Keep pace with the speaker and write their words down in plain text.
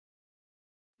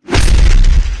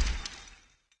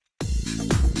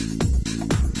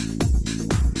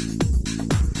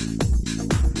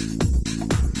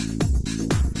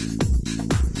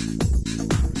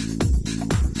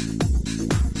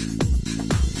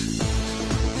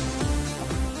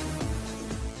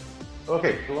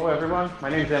Okay, hello everyone. My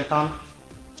name is Anton.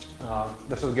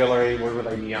 This is Gallery. We're with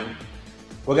IBM.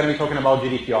 We're going to be talking about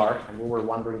GDPR, and we were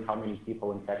wondering how many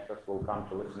people in Texas will come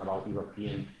to listen about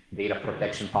European data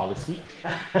protection policy.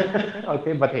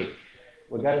 Okay, but hey,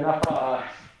 we got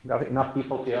enough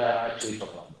people to actually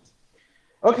talk about this.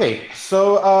 Okay,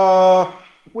 so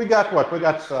we got what? We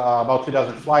got about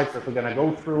 2,000 slides that we're going to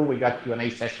go through. We got Q&A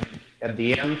session at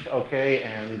the end, okay,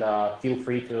 and feel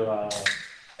free to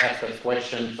ask us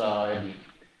questions at the end.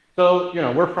 So,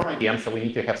 we're from IBM, so we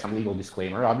need to have some legal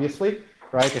disclaimer, obviously,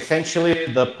 right? Essentially,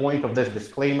 the point of this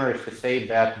disclaimer is to say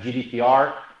that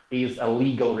GDPR is a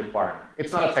legal requirement.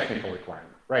 It's not a technical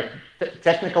requirement, right?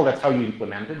 Technical, that's how you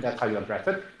implement it, that's how you address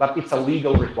it, but it's a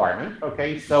legal requirement,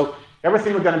 okay? So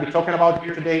everything we're going to be talking about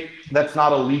here today, that's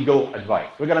not a legal advice.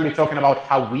 We're going to be talking about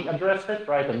how we address it,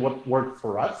 right, and what works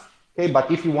for us, okay? But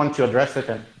if you want to address it,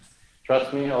 and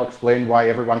trust me, I'll explain why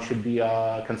everyone should be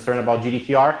concerned about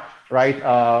GDPR, right?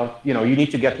 You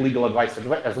need to get legal advice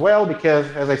as well, because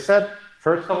as I said,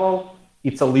 first of all,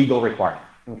 it's a legal requirement,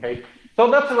 okay?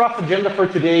 So that's a rough agenda for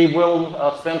today.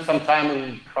 We'll spend some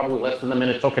time, probably less than a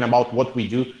minute, talking about what we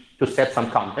do to set some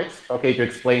context, okay, to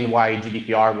explain why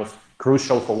GDPR was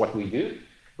crucial for what we do,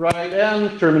 right?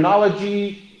 And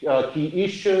terminology, key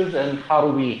issues, and how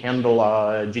do we handle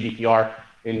GDPR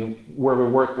in where we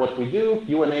work, what we do,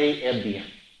 Q&A at the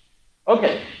end.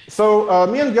 Okay, so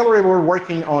me and Gallery were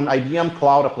working on IBM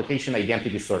Cloud Application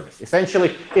Identity Service.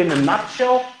 Essentially, in a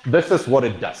nutshell, this is what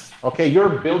it does. Okay, you're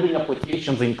building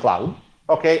applications in cloud,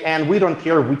 okay, and we don't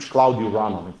care which cloud you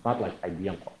run on. It's not like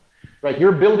IBM Cloud, right?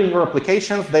 You're building your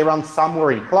applications, they run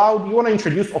somewhere in cloud. You want to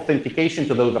introduce authentication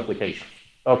to those applications,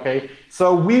 okay?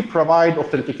 So we provide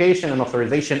authentication and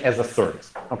authorization as a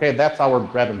service, okay? That's our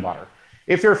bread and butter.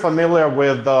 If you're familiar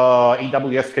with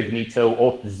AWS Cognito,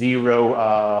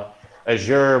 Auth0,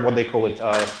 Azure, what they call it,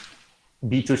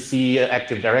 B2C,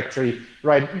 Active Directory,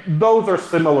 right? Those are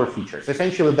similar features.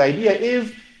 Essentially, the idea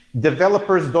is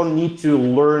developers don't need to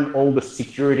learn all the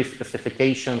security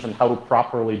specifications and how to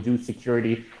properly do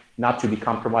security, not to be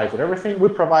compromised with everything. We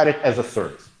provide it as a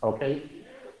service, okay?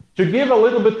 To give a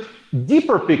little bit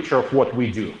deeper picture of what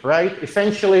we do, right?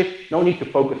 Essentially, no need to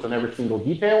focus on every single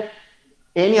detail.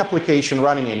 Any application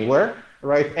running anywhere,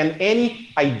 right? And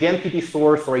any identity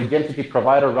source or identity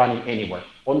provider running anywhere,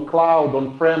 on cloud,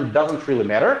 on-prem, doesn't really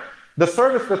matter. The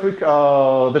service that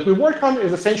we work on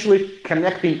is essentially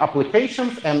connecting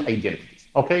applications and identities,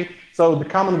 okay? So the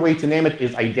common way to name it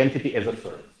is identity as a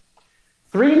service.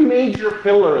 Three major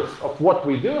pillars of what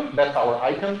we do, that's our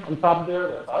icon on top there,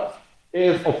 that's us,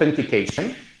 is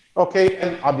authentication, okay?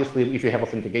 And obviously, if you have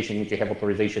authentication, you need to have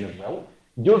authorization as well.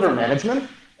 User management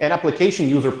and application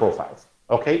user profiles,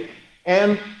 okay?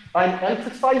 And I'm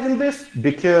emphasizing this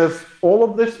because all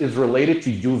of this is related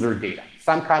to user data,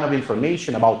 some kind of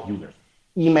information about users,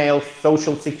 emails,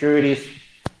 social securities,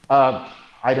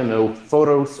 I don't know,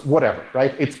 photos, whatever,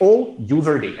 right? It's all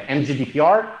user data, and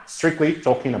GDPR strictly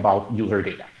talking about user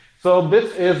data. So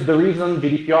this is the reason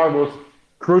GDPR was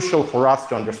crucial for us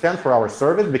to understand for our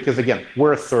service, because again,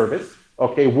 we're a service,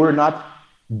 okay? We're not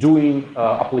doing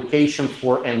applications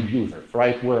for end users,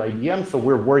 right? We're IBM, so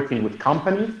we're working with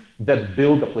companies that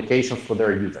build applications for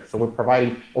their users. So we're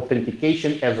providing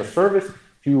authentication as a service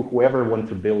to whoever wants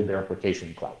to build their application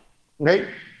in cloud, okay?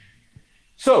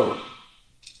 So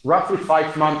roughly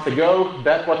 5 months ago,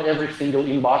 that's what every single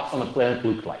inbox on the planet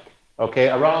looked like, okay?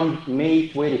 Around May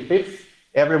 25th,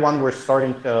 everyone was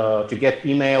starting to get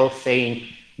emails saying,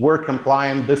 we're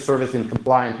compliant, this service is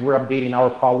compliant, we're updating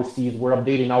our policies, we're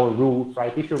updating our rules,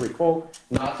 right? If you recall,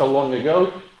 not so long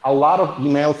ago, a lot of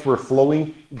emails were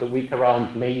flowing the week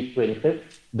around May 25th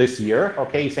this year,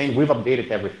 okay, saying we've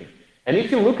updated everything. And if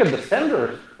you look at the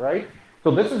senders, right, so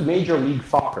this is Major League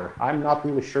Soccer. I'm not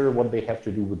really sure what they have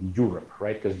to do with Europe,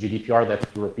 right, because GDPR, that's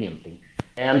a European thing.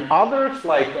 And others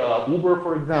like Uber,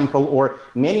 for example, or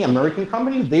many American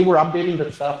companies, they were updating the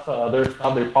stuff, their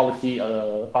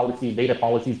policy, data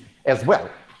policies as well.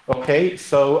 Okay,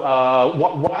 so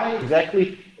why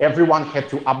exactly everyone had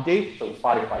to update? So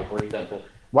Spotify, for example,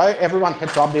 why everyone had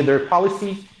to update their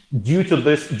policies due to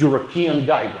this European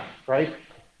guideline, right?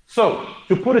 So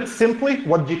to put it simply,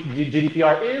 what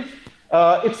GDPR is,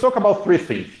 it's talk about 3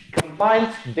 things: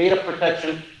 compliance, data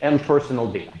protection, and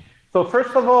personal data. So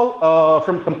first of all,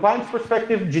 from compliance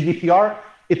perspective, GDPR,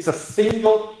 it's a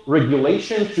single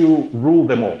regulation to rule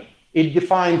them all. It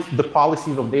defines the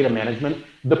policies of data management,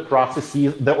 the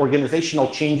processes, the organizational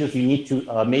changes you need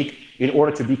to make in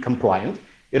order to be compliant.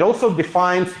 It also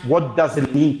defines what does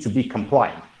it mean to be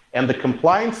compliant. And the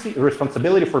compliance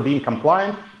responsibility for being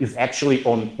compliant is actually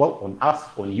on, well, on us,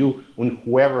 on you, on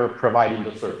whoever providing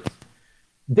the service.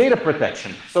 Data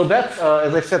protection. So that's,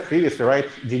 as I said previously, right?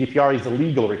 GDPR is a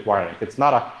legal requirement. It's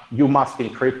not a you must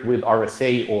encrypt with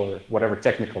RSA or whatever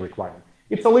technical requirement.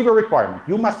 It's a legal requirement.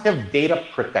 You must have data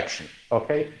protection,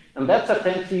 okay? And that's a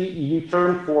fancy EU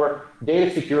term for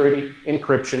data security,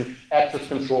 encryption, access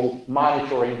control,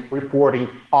 monitoring, reporting,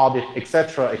 audit,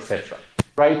 etc.,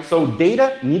 right? So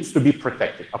data needs to be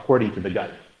protected according to the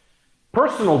guide.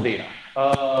 Personal data.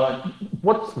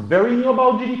 What's very new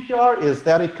about GDPR is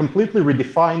that it completely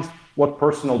redefines what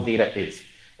personal data is.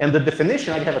 And the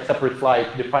definition, I have a separate slide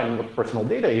defining what personal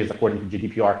data is according to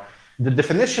GDPR. The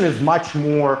definition is much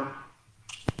more,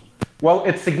 well,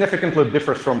 it significantly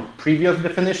differs from previous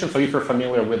definitions. So if you're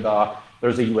familiar with,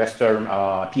 there's a US term,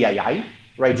 PII,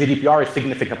 right? GDPR is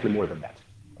significantly more than that,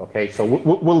 okay? So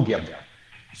we'll get there.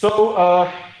 So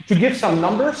to give some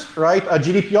numbers, right,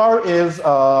 GDPR is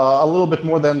a little bit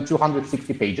more than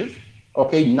 260 pages,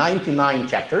 okay, 99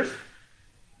 chapters,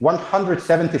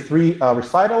 173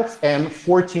 recitals, and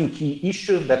 14 key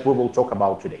issues that we will talk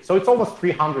about today. So it's almost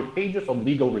 300 pages of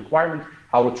legal requirements,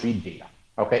 how to treat data.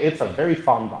 Okay, it's a very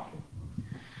fun document.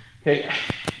 Okay,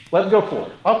 let's go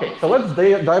forward. Okay, so let's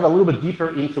dive a little bit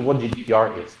deeper into what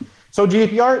GDPR is. So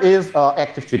GDPR is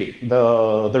active today.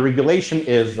 The regulation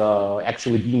is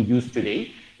actually being used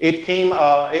today. It came,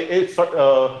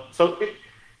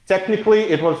 technically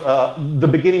it was the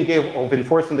beginning of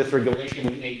enforcing this regulation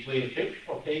in May 25th,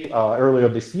 okay, earlier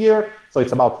this year. So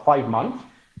it's about 5 months.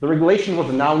 The regulation was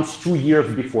announced 2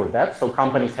 years before that. So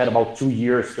companies had about 2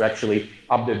 years to actually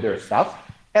update their stuff.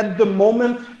 At the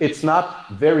moment, it's not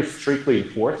very strictly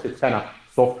enforced. It's kind of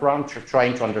soft round,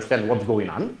 trying to understand what's going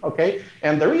on, okay?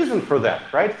 And the reason for that,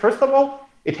 right? First of all,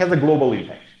 it has a global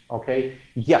impact, okay?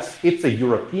 Yes, it's a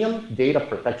European data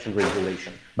protection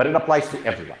regulation, but it applies to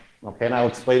everyone, okay? And I'll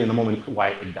explain in a moment why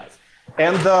it does.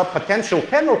 And the potential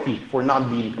penalty for not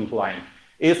being compliant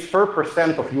is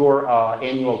 4% of your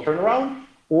annual turnaround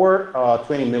or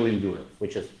 20 million euros,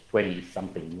 which is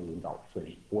 20-something million dollars,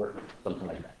 24, something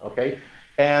like that, okay?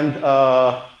 And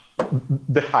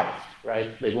the highest,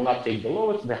 right? They will not take the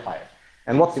lowest, the highest.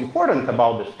 And what's important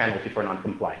about this penalty for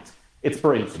non-compliance? It's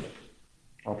per incident,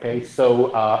 okay?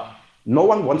 So no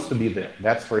one wants to be there,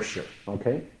 that's for sure,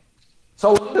 okay? So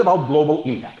a little bit about global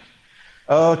impact.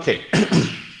 Okay,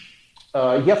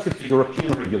 yes, it's a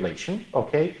European regulation,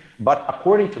 okay? But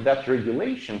according to that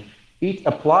regulation, it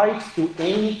applies to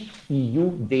any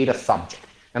EU data subject.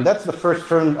 And that's the first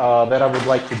term that I would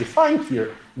like to define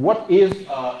here. What is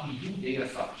EU data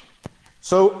subject?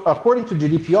 So according to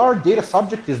GDPR, data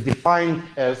subject is defined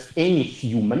as any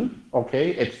human,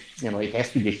 okay? It's, it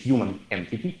has to be a human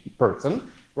entity,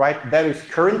 person, right? That is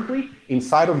currently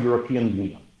inside of European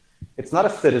Union. It's not a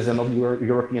citizen of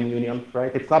European Union,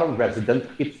 right? It's not a resident.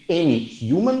 It's any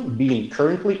human being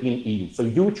currently in EU. So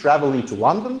you traveling to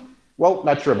London, well,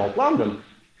 not sure about London.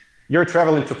 You're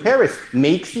traveling to Paris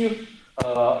makes you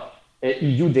an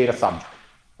EU data subject,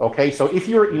 okay? So if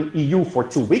you're in EU for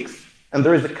 2 weeks, and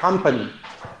there is a company,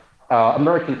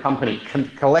 American company,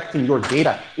 collecting your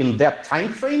data in that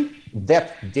time frame,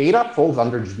 that data falls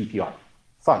under GDPR.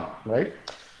 Fun, right?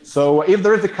 So if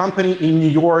there is a company in New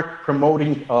York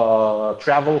promoting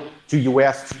travel to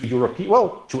US, to Europe,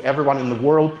 well, to everyone in the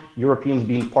world, Europeans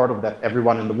being part of that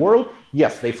everyone in the world,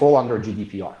 yes, they fall under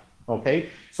GDPR, okay?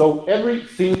 So every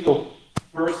single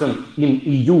person in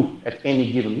EU at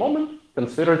any given moment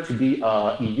considered to be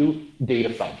EU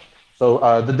data subject. So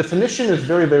the definition is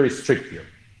very, very strict here.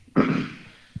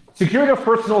 Security of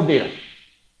personal data.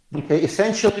 Okay,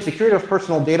 essentially, security of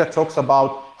personal data talks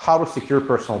about how to secure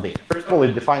personal data. First of all,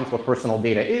 it defines what personal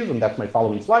data is, and that's my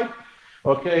following slide.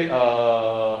 Okay,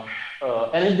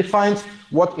 and it defines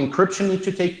what encryption needs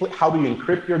to take place. How do you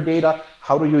encrypt your data?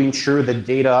 How do you ensure that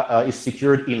data is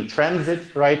secured in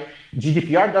transit, right?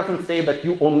 GDPR doesn't say that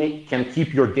you only can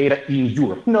keep your data in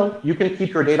Europe. No, you can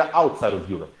keep your data outside of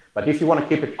Europe. But if you want to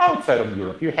keep it outside of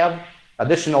Europe, you have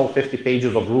additional 50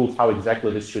 pages of rules how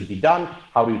exactly this should be done,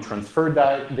 how do you transfer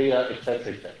that data,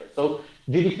 etc., etc. So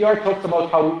GDPR talks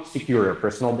about how to secure your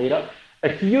personal data. A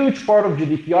huge part of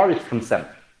GDPR is consent,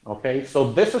 okay?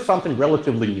 So this is something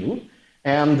relatively new.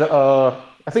 And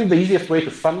I think the easiest way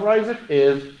to summarize it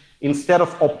is instead of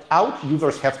opt-out,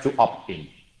 users have to opt-in,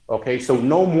 okay? So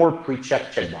no more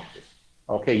pre-checked checkboxes,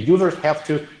 okay? Users have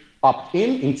to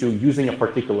opt-in into using a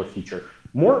particular feature.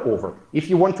 Moreover, if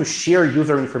you want to share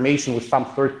user information with some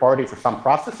third party for some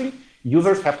processing,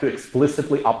 users have to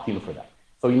explicitly opt in for that.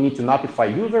 So you need to notify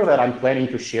user that I'm planning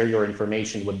to share your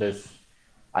information with this,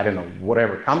 I don't know,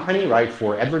 whatever company, right,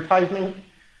 for advertising,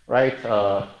 right,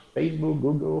 Facebook,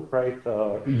 Google, right.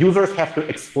 Users have to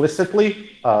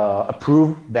explicitly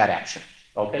approve that action,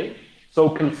 okay? So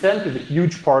consent is a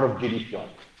huge part of GDPR.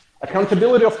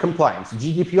 Accountability of compliance.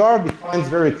 GDPR defines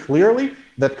very clearly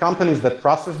that companies that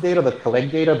process data, that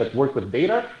collect data, that work with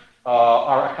data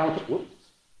are accountable.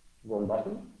 Wrong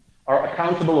button. Are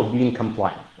accountable of being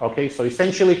compliant. Okay, so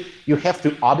essentially you have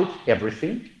to audit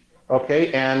everything.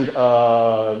 Okay, and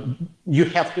you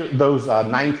have to, those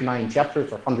 99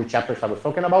 chapters or 100 chapters I was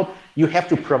talking about, you have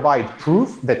to provide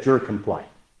proof that you're compliant.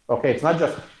 Okay, it's not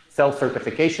just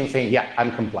self-certification saying, yeah,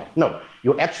 I'm compliant. No,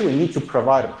 you actually need to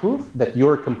provide a proof that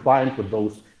you're compliant with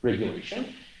those regulations.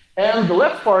 And the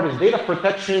last part is data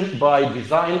protection by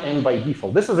design and by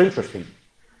default. This is interesting.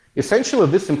 Essentially,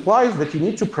 this implies that you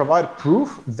need to provide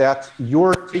proof that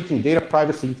you're taking data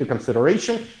privacy into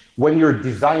consideration when you're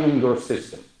designing your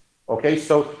system. Okay,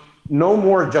 so no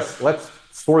more just let's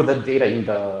store that data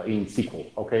in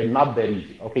SQL. Okay, not that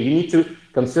easy. Okay, you need to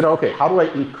consider, okay, how do I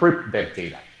encrypt that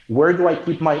data? Where do I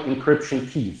keep my encryption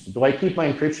keys? Do I keep my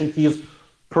encryption keys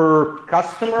per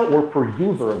customer or per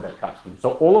user of that customer?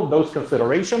 So all of those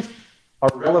considerations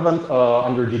are relevant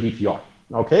under GDPR.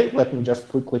 Okay, let me just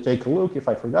quickly take a look if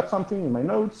I forgot something in my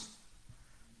notes.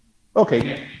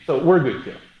 Okay, so we're good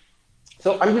here.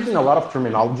 So I'm using a lot of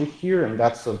terminology here, and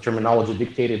that's terminology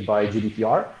dictated by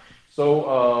GDPR. So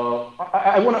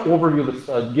I want to overview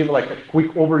this, give like a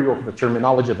quick overview of the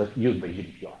terminology that's used by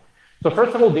GDPR. So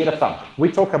first of all, data subject.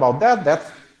 We talk about that.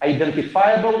 That's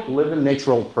identifiable living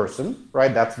natural person,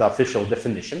 right? That's the official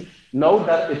definition. Note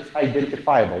that it's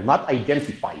identifiable, not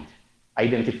identified,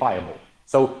 identifiable.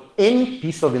 So any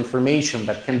piece of information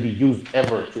that can be used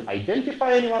ever to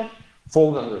identify anyone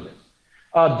falls under this.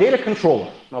 Data controller,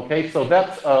 okay, so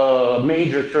that's a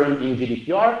major term in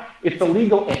GDPR. It's a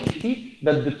legal entity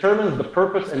that determines the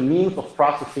purpose and means of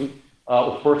processing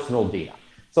of personal data.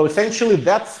 So essentially,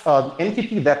 that's an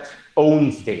entity that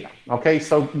owns data, okay?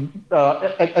 So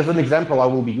as an example, I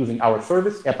will be using our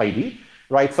service, AppID,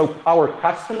 right? So our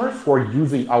customers who are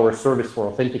using our service for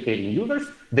authenticating users,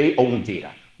 they own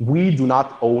data. We do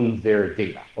not own their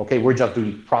data, okay? We're just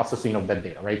doing processing of that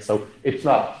data, right? So it's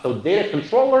not, so data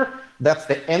controller, that's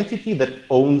the entity that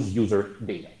owns user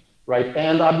data, right?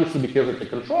 And obviously, because it's a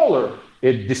controller,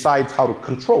 it decides how to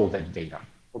control that data,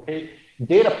 okay?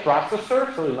 Data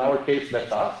processor, so in our case,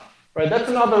 that's us, right? That's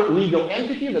another legal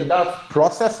entity that does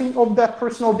processing of that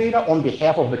personal data on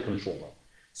behalf of the controller.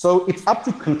 So it's up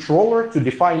to controller to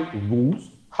define rules,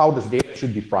 how this data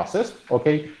should be processed,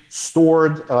 okay?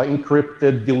 Stored,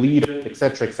 encrypted, deleted, et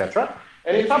cetera,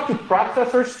 and it's up to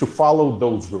processors to follow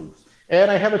those rules. And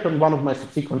I have it on one of my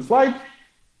subsequent slides.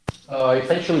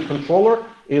 Essentially, controller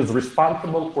is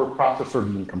responsible for processor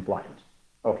being compliant.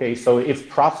 Okay, so if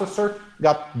processor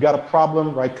got a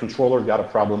problem, right, controller got a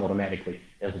problem automatically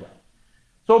as well.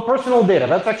 So personal data,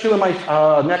 that's actually my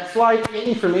next slide. Any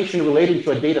information relating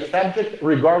to a data subject,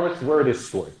 regardless where it is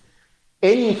stored.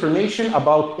 Any information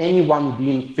about anyone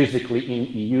being physically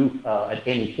in EU at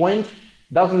any point.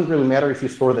 Doesn't really matter if you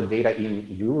store the data in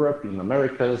Europe, in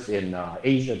Americas, in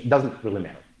Asia, it doesn't really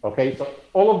matter, okay? So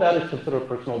all of that is considered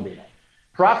personal data.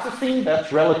 Processing,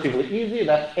 that's relatively easy.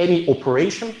 That's any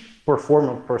operation performed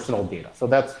on personal data. So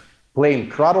that's plain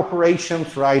CRUD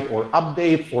operations, right? Or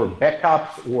updates, or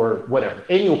backups, or whatever.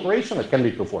 Any operation that can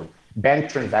be performed.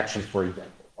 Bank transactions, for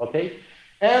example, okay?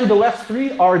 And the last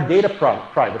three are data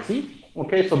privacy.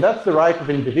 Okay, so that's the right of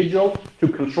the individual to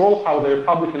control how their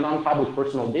public and non-public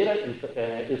personal data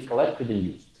is collected and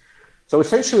used. So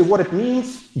essentially what it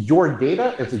means, your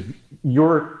data is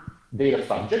your data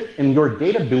subject and your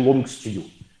data belongs to you.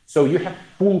 So you have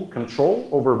full control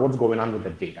over what's going on with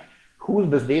the data. Who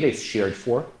this data is shared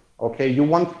for, okay? You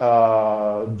want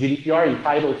GDPR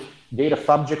entitles data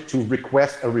subject to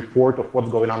request a report of what's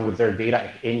going on with their data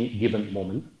at any given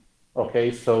moment.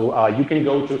 Okay, so you can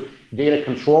go to data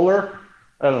controller.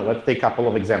 I don't know, let's take a couple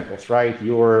of examples, right?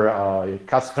 You're a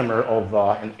customer of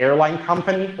an airline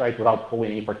company, right? Without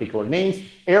calling any particular names.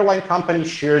 Airline company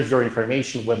shares your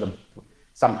information with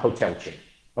some hotel chain,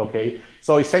 okay?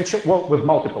 So essentially, well, with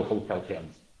multiple hotel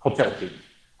chains.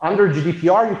 Under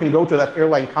GDPR, you can go to that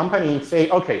airline company and say,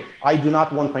 okay, I do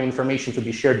not want my information to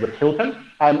be shared with Hilton.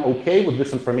 I'm okay with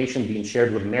this information being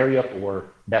shared with Marriott or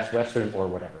Best Western or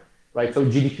whatever. Right, so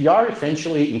GDPR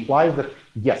essentially implies that,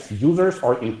 yes, users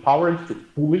are empowered to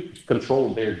fully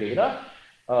control their data,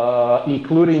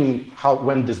 including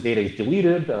when this data is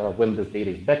deleted, when this data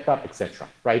is backed up, etc.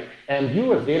 Right, and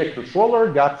you as data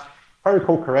controller got, if I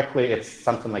recall correctly, it's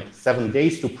something like 7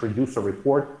 days to produce a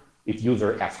report if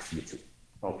user asks you to.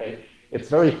 Okay, it's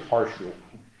very harsh rule.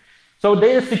 So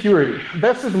data security,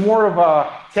 this is more of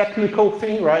a technical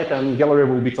thing, right? And Gallery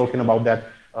will be talking about that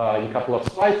in a couple of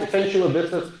slides. Essentially,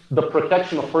 this is the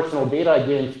protection of personal data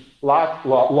against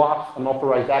loss,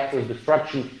 unauthorized access,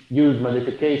 destruction, use,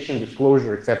 modification,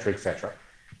 disclosure, etc., etc.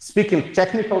 Speaking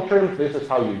technical terms, this is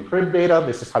how you encrypt data,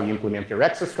 this is how you implement your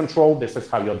access control, this is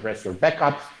how you address your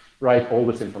backups, right? All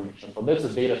this information. So this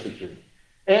is data security.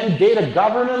 And data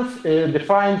governance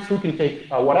defines who can take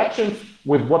what actions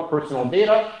with what personal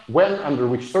data, when, under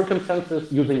which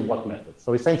circumstances, using what methods.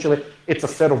 So essentially, it's a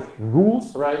set of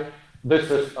rules, right? This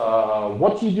is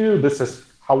what you do, this is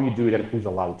how you do it, and who's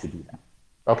allowed to do that.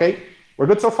 Okay, we're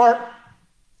good so far?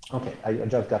 Okay, I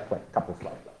just got like a couple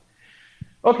slides left.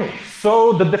 Okay,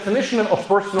 so the definition of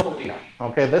personal data.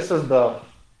 Okay, this is the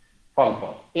fun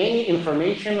part. Any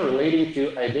information relating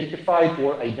to identified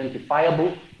or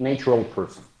identifiable natural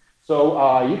person.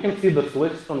 So you can see this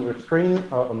list on your screen,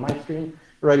 on my screen,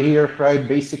 right here, right?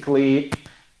 Basically,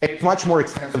 it's much more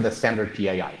extensive than standard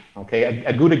PII. Okay,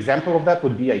 a good example of that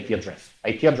would be IP address.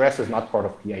 IP address is not part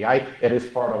of PII; it is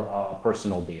part of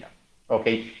personal data.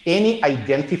 Okay, any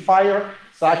identifier,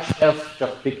 such as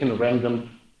just picking random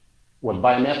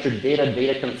biometric data,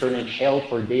 data concerning health,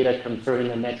 or data concerning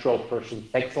a natural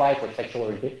person's sex life or sexual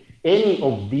orientation, any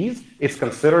of these is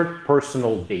considered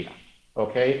personal data.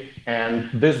 Okay, and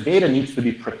this data needs to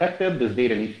be protected. This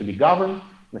data needs to be governed.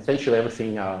 Essentially,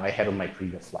 everything I had on my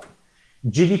previous slide.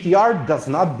 GDPR does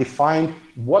not define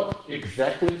what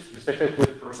exactly specifically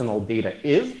personal data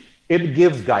is. It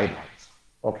gives guidelines.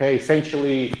 Okay,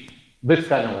 essentially this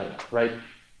kind of like, right?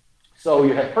 So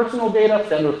you have personal data,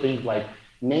 standard things like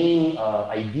name,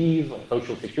 IDs, like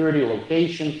social security,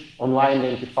 location, online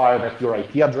identifier, that's your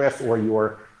IP address or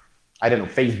your, I don't know,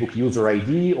 Facebook user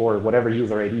ID or whatever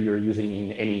user ID you're using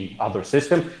in any other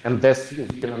system. And this, you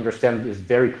can understand, is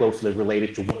very closely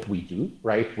related to what we do,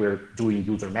 right? We're doing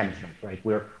user management, right?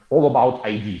 We're all about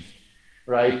IDs,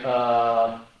 right?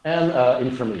 And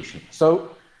information.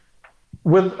 So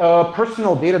with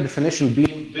personal data definition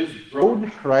being this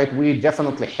broad, right, we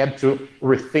definitely had to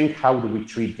rethink how do we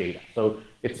treat data. So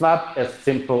it's not as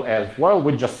simple as, well,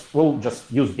 we'll just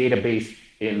use database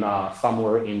in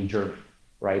somewhere in Germany,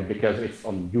 right? Because it's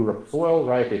on Europe soil,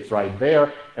 right? It's right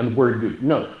there, and we're good.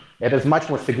 No, it is much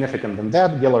more significant than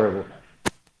that. Gillery will have.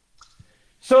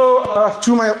 So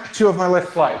two of my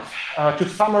last slides to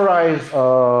summarize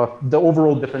the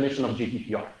overall definition of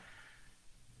GDPR.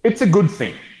 It's a good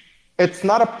thing. It's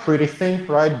not a pretty thing,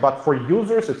 right? But for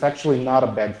users, it's actually not a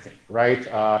bad thing, right?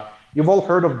 You've all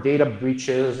heard of data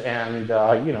breaches, and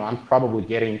you know, I'm probably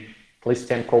getting at least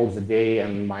 10 calls a day,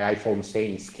 and my iPhone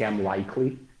saying scam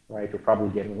likely, right? You're probably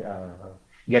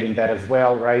getting that as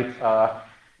well, right?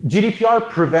 GDPR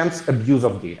prevents abuse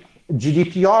of data.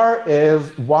 GDPR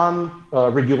is one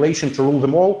regulation to rule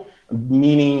them all,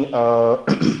 meaning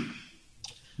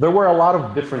there were a lot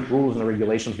of different rules and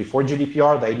regulations before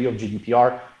GDPR. The idea of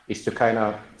GDPR is to kind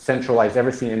of centralize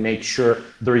everything and make sure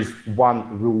there is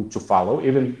one rule to follow,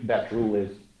 even that rule is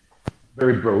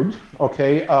very broad,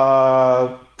 okay?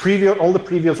 All the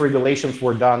previous regulations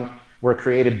were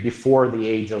created before the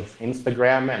age of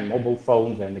Instagram and mobile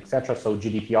phones and etc. So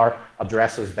GDPR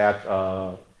addresses that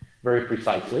very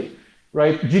precisely,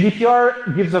 right?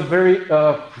 GDPR gives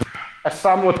a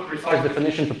somewhat precise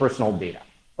definition to personal data.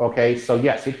 Okay, so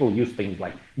yes, it will use things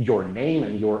like your name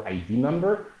and your ID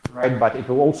number, right? But it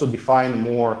will also define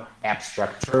more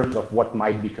abstract terms of what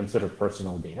might be considered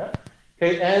personal data.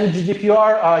 Okay, and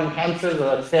GDPR enhances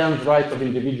extends rights of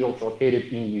individuals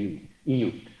located in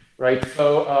EU, right?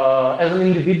 So as an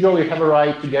individual, you have a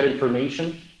right to get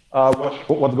information,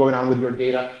 what's going on with your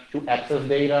data, to access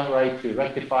data, right? To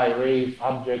rectify, erase,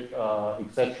 object,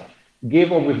 etc.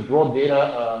 Give or withdraw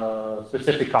data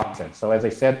specific content. So as I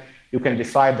said, you can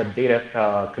decide that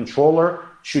data controller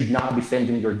should not be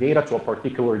sending your data to a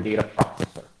particular data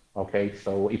processor. Okay,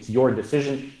 so it's your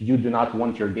decision. You do not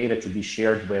want your data to be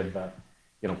shared with,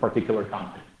 particular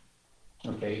company.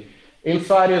 Okay,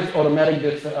 inside is automatic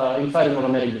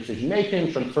decision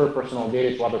making, transfer personal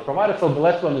data to other providers. So the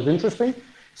last one is interesting.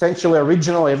 Essentially,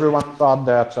 originally everyone thought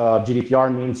that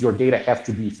GDPR means your data has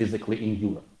to be physically in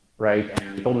Europe, right?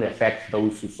 And it only affects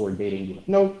those who store data in Europe.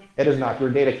 No, it is not. Your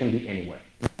data can be anywhere.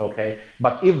 Okay,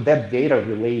 but if that data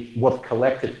was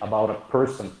collected about a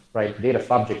person, right, data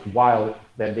subject, while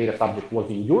that data subject was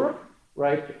in Europe,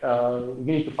 right, you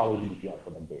need to follow GDPR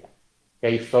for that data.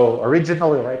 Okay, so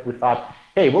originally, right, we thought,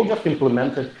 hey, we'll just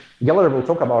implement it. Gillery will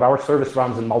talk about our service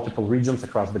runs in multiple regions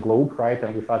across the globe, right,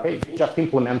 and we thought, hey, we just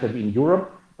implement it in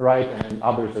Europe, right, and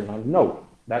others are not. No,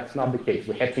 that's not the case.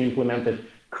 We had to implement it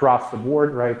across the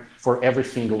board, right, for every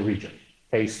single region.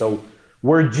 Okay, so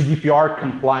we're GDPR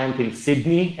compliant in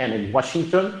Sydney and in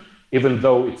Washington, even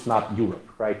though it's not Europe,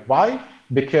 right? Why?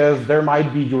 Because there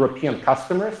might be European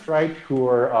customers, right, who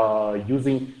are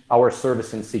using our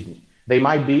service in Sydney. They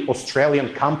might be Australian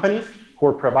companies who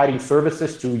are providing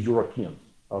services to Europeans,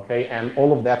 okay? And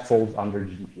all of that falls under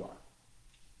GDPR.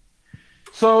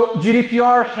 So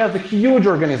GDPR has a huge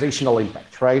organizational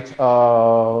impact, right?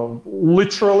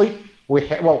 Literally,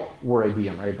 we're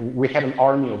IBM, right? We had an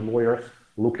army of lawyers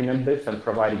looking at this and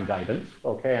providing guidance,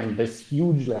 okay? And this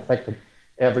hugely affected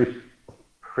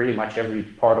pretty much every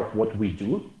part of what we do,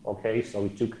 okay? So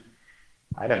it took,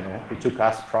 I don't know, it took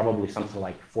us probably something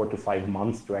like 4 to 5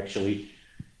 months to actually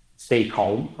stay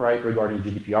calm, right, regarding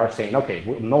GDPR, saying, okay,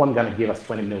 no one's gonna give us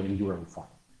 20 million euro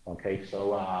fine, okay? So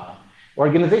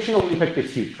organizational impact is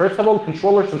huge. First of all,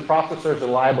 controllers and processors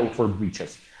are liable for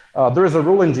breaches. There is a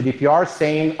rule in GDPR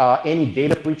saying any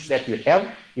data breach that you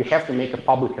have to make a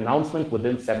public announcement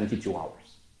within 72 hours,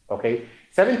 okay?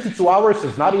 72 hours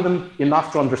is not even enough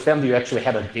to understand that you actually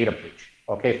had a data breach,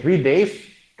 okay? 3 days,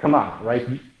 come on, right?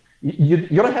 You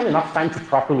don't have enough time to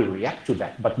properly react to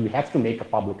that, but you have to make a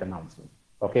public announcement,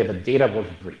 okay? The data was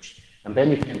breached, and then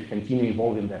you can continue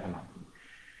evolving that announcement.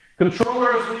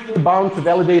 Controllers are legally bound to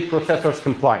validate processor's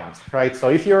compliance, right? So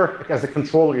if you're, as a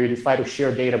controller, you decide to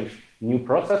share data with new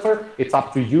processor, it's up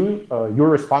to you.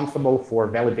 You're responsible for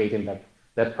validating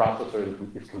that processor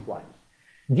is compliant.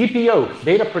 DPOs,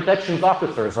 data protection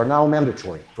officers, are now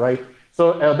mandatory, right? So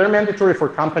they're mandatory for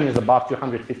companies above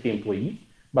 250 employees.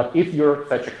 But if you're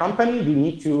such a company, you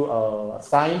need to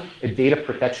assign a data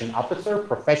protection officer,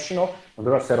 professional, and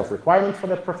there are a set of requirements for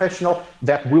that professional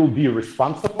that will be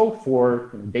responsible for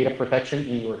data protection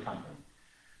in your company.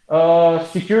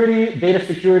 Security, data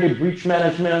security, breach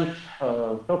management,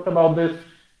 talked about this.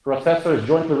 Processor is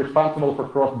jointly responsible for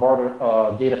cross-border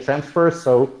data transfer.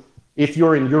 So if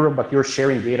you're in Europe, but you're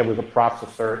sharing data with a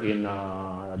processor in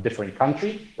a different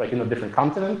country, like in a different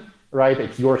continent, right?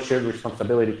 It's your shared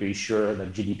responsibility to ensure that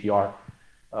GDPR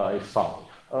is solid.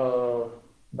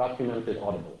 Documented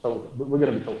audible. So we're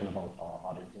going to be talking about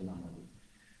audits in a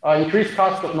moment. Increased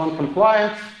cost of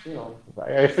non-compliance. You know,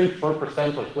 I think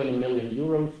 4% or 20 million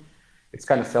euros. It's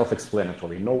kind of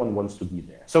self-explanatory. No one wants to be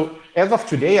there. So as of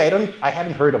today, I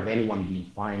haven't heard of anyone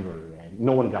being fined, or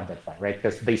no one got that fine, right?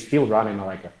 Because they still run in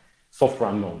like a software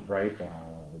unknown, right?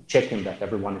 Checking that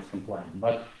everyone is compliant.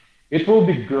 But it will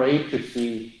be great to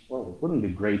see, well, it wouldn't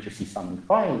be great to see someone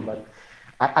fined, but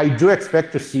I do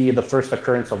expect to see the first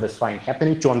occurrence of this fine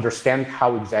happening to understand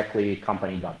how exactly a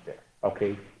company got there,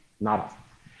 okay? Not us.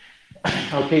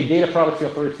 Okay, data privacy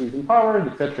authorities empowered,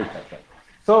 et cetera, et cetera.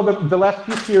 So the last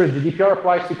piece here is the GDPR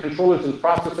applies to controllers and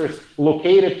processors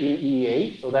located in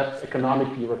EEA, so that's Economic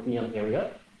European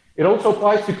Area. It also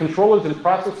applies to controllers and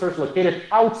processors located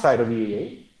outside of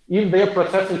EEA, if they are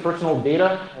processing personal data,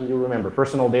 and you remember,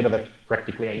 personal data, that's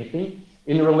practically anything,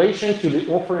 in relation to the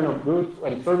offering of goods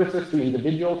and services to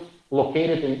individuals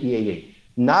located in EEA.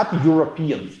 Not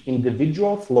Europeans,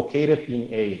 individuals located in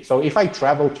EEA. So if I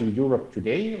travel to Europe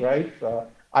today, right,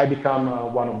 I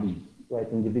become one of these, right,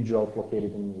 individuals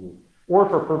located in EEA, or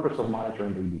for purpose of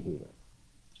monitoring their behavior.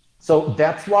 So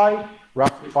that's why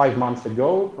roughly 5 months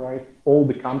ago, right, all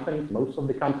the companies, most of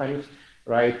the companies,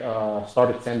 right,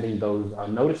 started sending those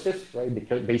notices, right,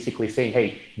 because basically saying, hey,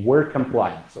 we're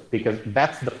compliant. So, because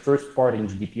that's the first part in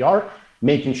GDPR,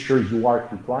 making sure you are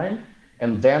compliant,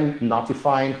 and then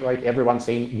notifying, right, everyone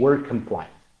saying we're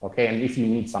compliant, okay? And if you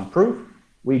need some proof,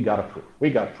 we got proof,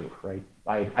 right?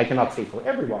 I cannot say for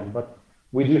everyone, but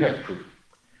we do have proof.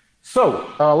 So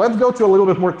let's go to a little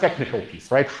bit more technical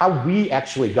piece, right? How we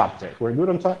actually got there. We're good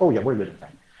on time? Oh yeah, we're good on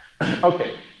time.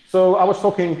 Okay. So I was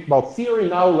talking about theory.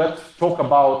 Now let's talk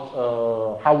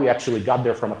about how we actually got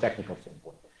there from a technical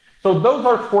standpoint. So those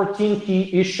are 14 key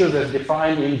issues as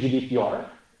defined in GDPR.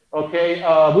 Okay,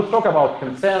 we've talked about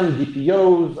consent,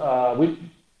 DPOs.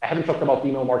 I haven't talked about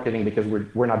email marketing because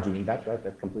we're not doing that, right?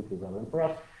 That's completely irrelevant for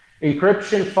us.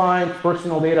 Encryption, fines,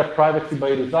 personal data, privacy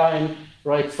by design,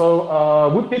 right? So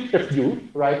we picked a few,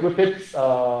 right? We picked 6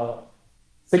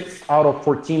 out of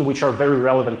 14, which are very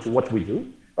relevant to what we do.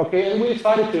 Okay, and we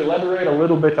decided to elaborate a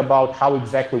little bit about how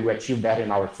exactly we achieve that in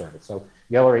our service. So,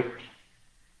 Gallery,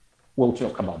 we'll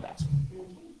talk about that.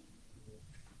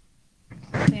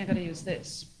 I think I'm going to use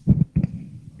this.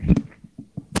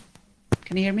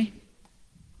 Can you hear me?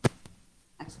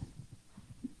 Excellent.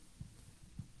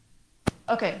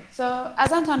 Okay, so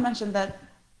as Anton mentioned that,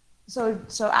 so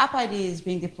App ID is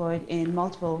being deployed in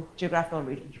multiple geographical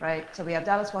regions, right? So we have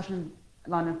Dallas, Washington,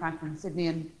 London, Frankfurt, Sydney,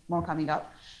 and more coming up.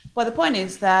 But the point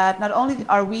is that not only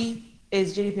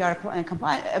is GDPR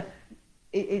compliant,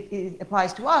 it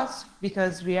applies to us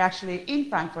because we're actually in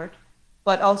Frankfurt,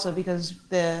 but also because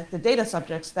the data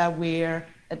subjects that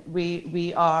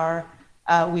we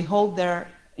hold their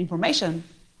information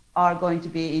are going to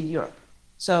be in Europe.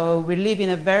 So we live in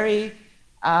a very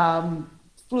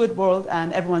fluid world,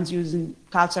 and everyone's using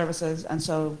cloud services, and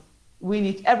so we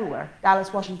need everywhere.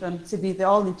 Dallas, Washington, Sydney, they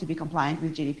all need to be compliant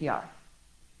with GDPR.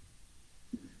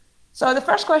 So the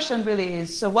first question really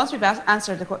is, so once we've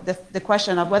answered the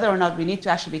question of whether or not we need to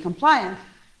actually be compliant,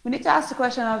 we need to ask the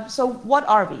question of, so what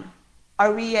are we?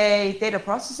 Are we a data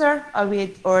processor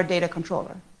or a data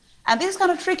controller? And this is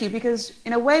kind of tricky because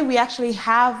in a way we actually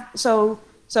have, so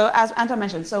as Anton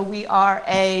mentioned, so we are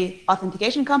a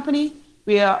authentication company,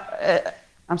 we are,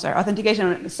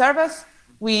 authentication service,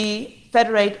 we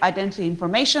federate identity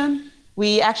information,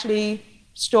 we actually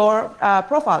store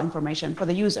profile information for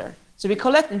the user. So we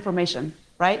collect information,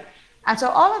 right? And so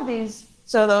all of these,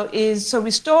 so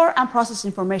we store and process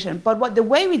information, but the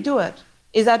way we do it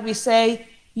is that we say,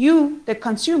 you, the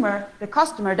consumer, the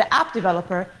customer, the app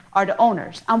developer, are the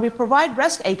owners. And we provide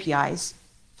REST APIs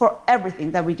for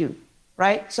everything that we do,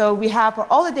 right? So we have, for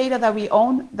all the data that we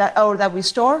own that we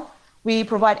store, we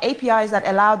provide APIs that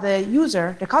allow the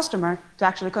user, the customer, to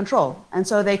actually control. And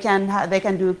so they can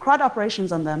do CRUD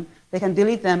operations on them. They can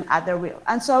delete them at their will.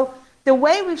 And so the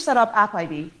way we've set up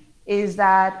AppID is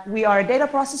that we are a data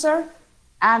processor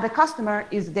and the customer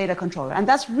is a data controller. And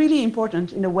that's really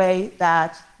important in the way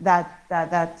that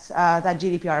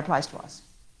GDPR applies to us.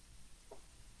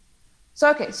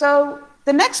 So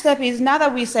the next step is, now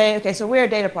that we say, okay, so we're a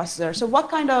data processor, so what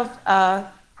kind of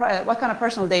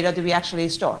personal data do we actually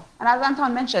store? And as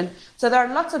Anton mentioned, so there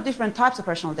are lots of different types of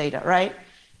personal data, right?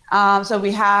 So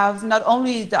we have not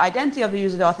only the identity of the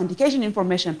user, the authentication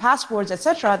information, passwords,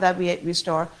 etc., that we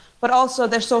store, but also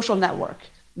their social network.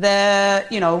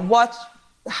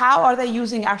 How are they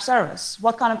using our service?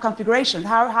 What kind of configuration?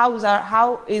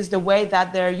 How is the way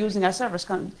that they're using our service?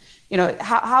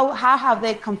 How have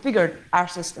they configured our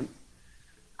system?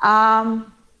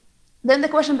 Then the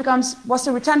question becomes, what's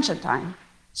the retention time?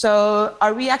 So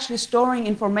are we actually storing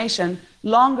information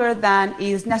longer than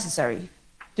is necessary?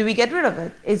 Do we get rid of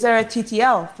it? Is there a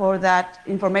TTL for that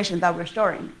information that we're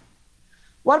storing?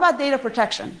 What about data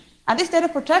protection? And this data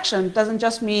protection doesn't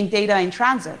just mean data in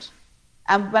transit.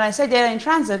 And when I say data in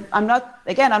transit, I'm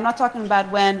not talking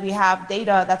about when we have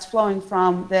data that's flowing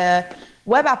from the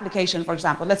web application, for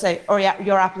example, let's say, or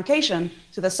your application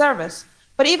to the service,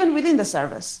 but even within the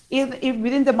service,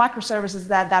 within the microservices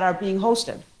that are being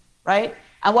hosted, right?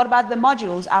 And what about the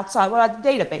modules outside? What about the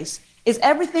database? Is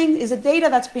the data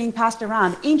that's being passed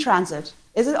around in transit,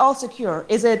 is it all secure?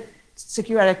 Is it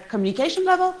secure at a communication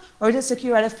level, or is it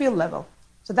secure at a field level?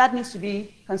 So that needs to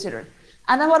be considered.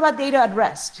 And then what about data at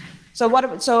rest? So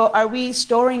are we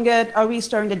storing it? Are we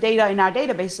storing the data in our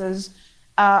databases?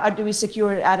 Or do we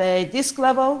secure it at a disk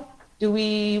level?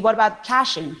 What about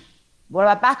caching? What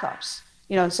about backups?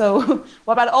 So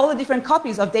what about all the different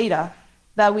copies of data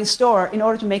that we store in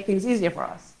order to make things easier for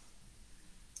us?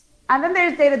 And then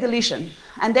there's data deletion.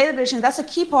 And data deletion, that's a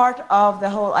key part of the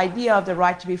whole idea of the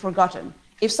right to be forgotten.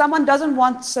 If someone doesn't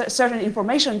want certain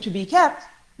information to be kept,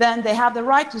 then they have the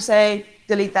right to say,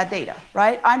 delete that data,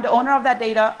 right? I'm the owner of that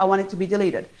data, I want it to be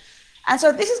deleted. And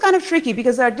so this is kind of tricky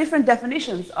because there are different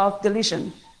definitions of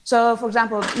deletion. So for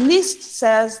example, NIST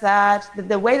says that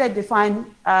the way they define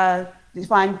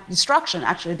destruction,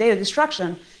 actually, data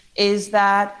destruction, is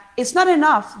that it's not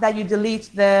enough that you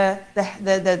delete the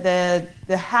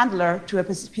handler to a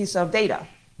piece of data,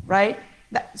 right?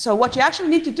 So what you actually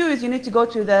need to do is you need to go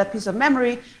to the piece of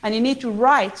memory and you need to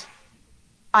write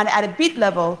at a bit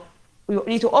level, you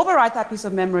need to overwrite that piece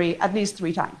of memory at least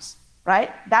 3 times,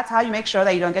 right? That's how you make sure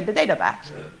that you don't get the data back.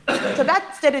 So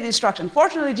that's data destruction.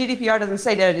 Fortunately, GDPR doesn't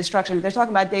say data destruction. They're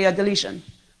talking about data deletion.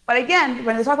 But again,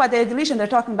 when they talk about data deletion, they're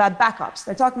talking about backups.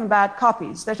 They're talking about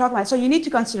copies. So you need to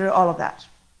consider all of that.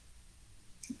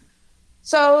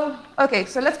 So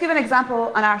let's give an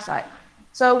example on our side.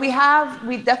 So we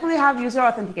definitely have user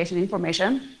authentication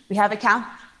information. We have account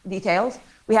details.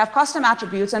 We have custom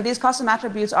attributes, and these custom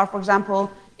attributes are, for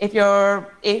example, if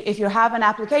you have an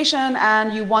application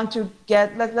and you want to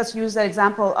get, let's use the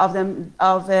example of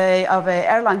a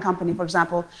airline company, for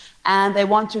example, and they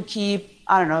want to keep,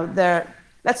 I don't know,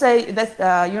 let's say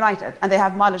that's United, and they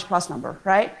have mileage plus number,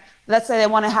 right? Let's say they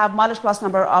want to have mileage plus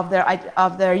number of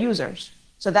their users.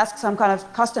 So that's some kind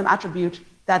of custom attribute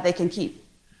that they can keep.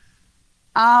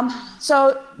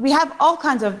 So we have all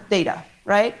kinds of data,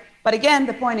 right? But again,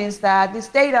 the point is that this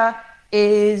data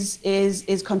is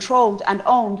controlled and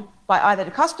owned by either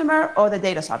the customer or the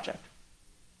data subject.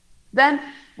 Then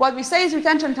what we say is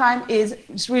retention time is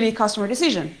really customer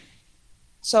decision.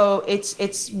 So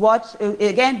it's what,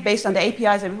 again, based on the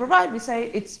APIs that we provide, we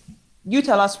say you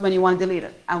tell us when you want to delete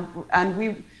it, and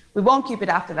we won't keep it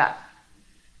after that.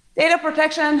 Data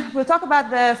protection, we'll talk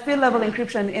about the field level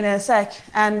encryption in a sec,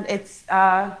 and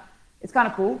It's kind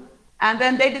of cool. And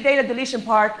then the data deletion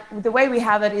part, the way we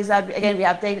have it is that, again, we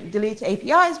have data delete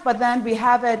APIs, but then we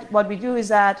have it, what we do is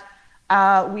that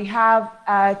we have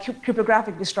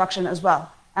cryptographic destruction as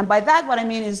well. And by that, what I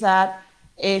mean is that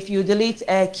if you delete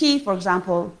a key, for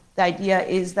example, the idea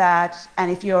is that,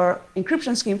 and if your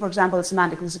encryption scheme, for example, is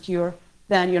semantically secure,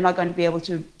 then you're not going to be able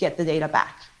to get the data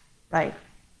back, right?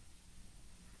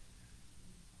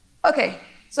 Okay,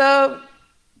 so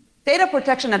data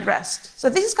protection at rest. So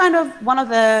this is kind of one of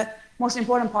the most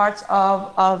important parts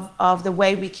of the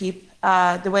way we keep,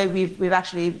 the way we've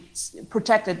actually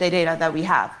protected the data that we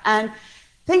have. And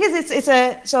the thing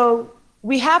is, so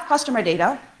we have customer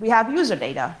data, we have user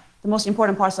data, the most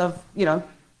important parts of,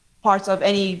 parts of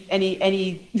any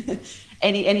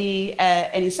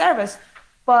service.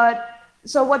 But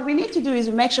so what we need to do is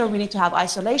make sure we need to have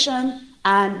isolation,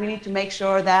 and we need to make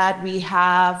sure that we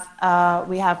have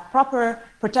proper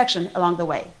protection along the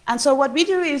way. And so what we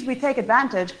do is we take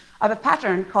advantage of a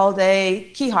pattern called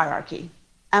a key hierarchy.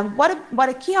 And what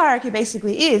a key hierarchy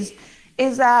basically is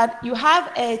that you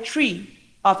have a tree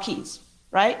of keys,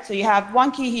 right? So you have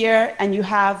one key here, and you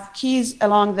have keys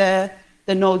along the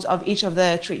nodes of each of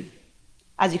the tree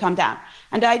as you come down.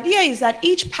 And the idea is that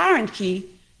each parent key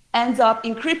ends up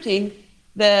encrypting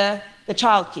the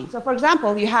child key. So for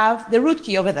example, you have the root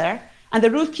key over there, and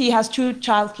the root key has two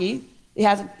child keys. It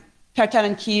has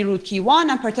pertinent key root key 1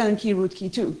 and pertinent key root key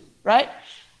 2, right?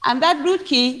 And that root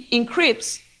key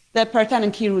encrypts the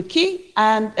pertinent key root key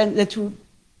and the two.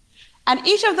 And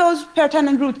each of those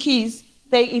pertinent root keys,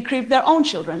 they encrypt their own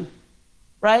children,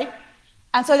 right?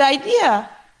 And so the idea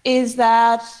is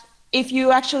that if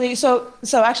you actually, so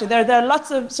actually there are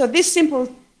lots of, so this simple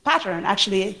pattern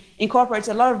actually incorporates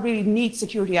a lot of really neat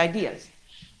security ideas.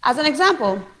 As an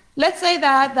example, let's say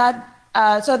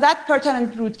so that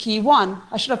pertinent root key 1,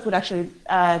 I should have put actually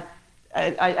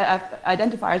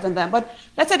identifiers on them, but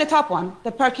let's say the top one,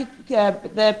 the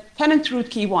tenant root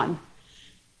key 1.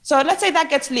 So let's say that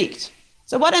gets leaked.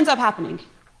 So what ends up happening?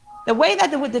 The way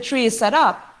that the tree is set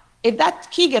up, if that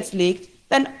key gets leaked,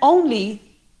 then only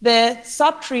the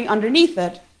subtree underneath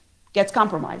it gets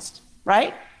compromised,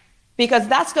 right? Because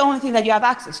that's the only thing that you have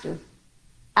access to.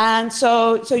 And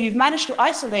so you've managed to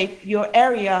isolate your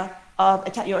area of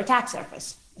your attack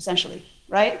surface, essentially,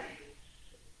 right?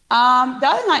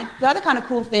 The other kind of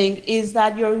cool thing is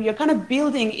that you're kind of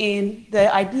building in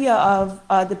the idea of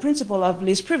the principle of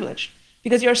least privilege.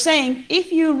 Because you're saying,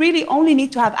 if you really only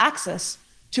need to have access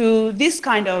to this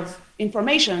kind of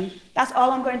information, that's all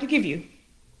I'm going to give you.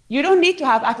 You don't need to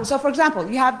have access. So for example,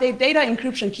 you have the data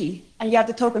encryption key, and you have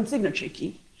the token signature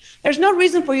key. There's no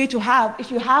reason for you to have, if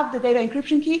you have the data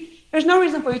encryption key, there's no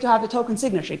reason for you to have the token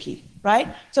signature key, right?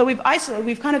 So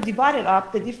we've kind of divided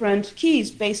up the different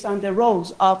keys based on the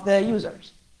roles of the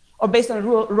users, or based on the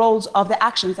roles of the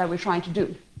actions that we're trying to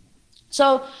do.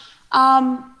 So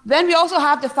then we also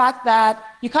have the fact that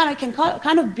you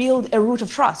can build a root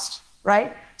of trust,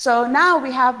 right? So now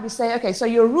we say, okay, so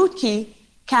your root key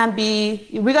can be,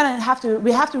 we have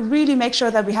to really make sure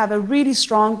that we have a really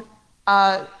strong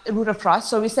root of trust.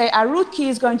 So we say our root key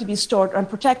is going to be stored and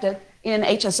protected in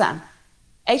an HSM.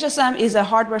 HSM is a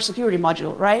hardware security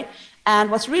module, right?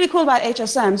 And what's really cool about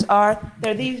HSMs are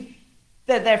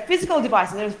they're physical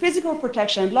devices. There's physical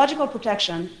protection, logical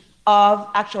protection of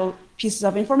actual pieces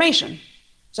of information.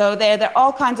 So they're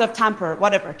all kinds of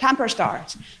tamper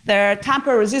stars. They're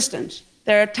tamper resistant.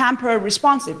 They're tamper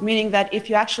responsive, meaning that if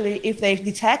they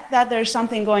detect that there's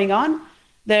something going on,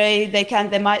 they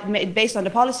might, based on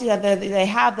the policy that they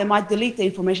have, they might delete the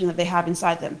information that they have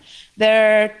inside them.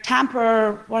 They're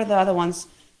tamper, what are the other ones?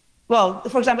 Well,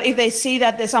 for example, if they see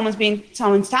that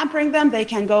someone's tampering them, they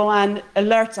can go and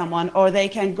alert someone, or they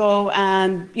can go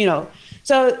and,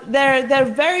 so they're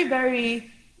very,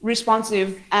 very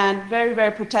responsive and very,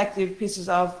 very protective pieces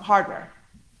of hardware.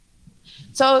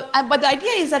 So, but the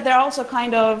idea is that they're also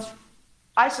kind of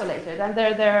isolated, and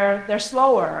they're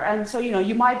slower, and so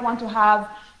you might want to have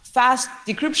fast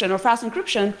decryption or fast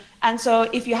encryption, and so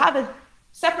if you have a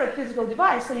separate physical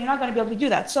device, then you're not going to be able to do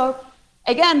that. So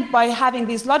again, by having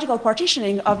this logical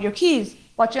partitioning of your keys,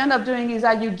 what you end up doing is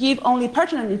that you give only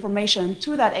pertinent information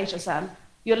to that HSM.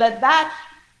 You let that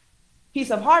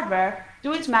piece of hardware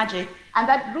do its magic, and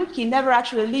that root key never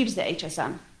actually leaves the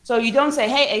HSM. So you don't say,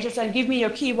 hey, HSM, give me your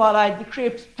key while I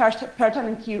decrypt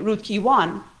pertinent key, root key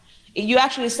 1. You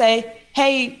actually say,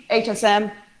 hey,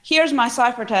 HSM, here's my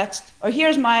ciphertext, or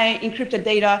here's my encrypted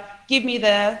data, give me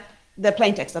the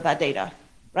plaintext of that data,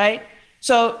 right?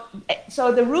 So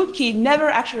the root key never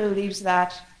actually leaves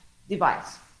that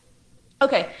device.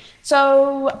 Okay,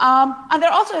 so, and there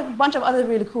are also a bunch of other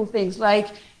really cool things, like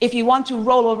if you want to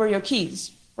roll over your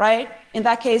keys, right? In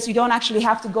that case, you don't actually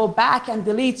have to go back and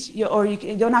delete, or you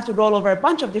don't have to roll over a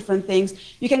bunch of different things.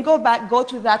 You can go back, go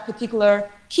to that particular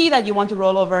key that you want to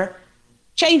roll over,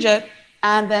 change it,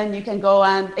 and then you can go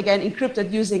and, again, encrypt it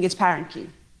using its parent key.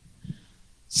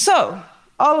 So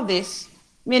all of this,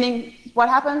 meaning what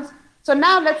happens? So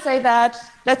now let's say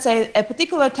a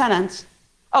particular tenant,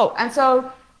 let's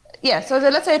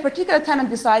say a particular tenant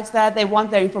decides that they want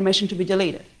their information to be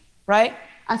deleted, right?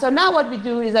 And so now what we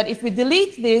do is that if we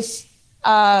delete this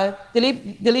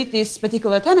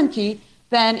particular tenant key,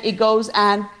 then it goes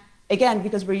and, again,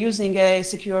 because we're using a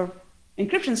secure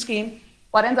encryption scheme,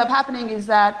 what ends up happening is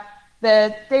that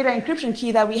the data encryption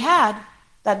key that we had,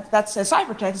 that's a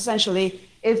ciphertext essentially,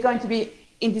 is going to be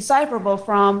indecipherable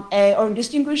or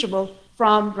indistinguishable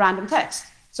from random text.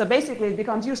 So basically it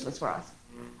becomes useless for us.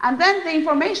 And then the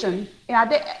information in our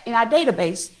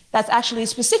database that's actually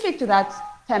specific to that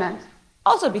tenant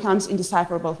also becomes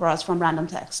indecipherable for us from random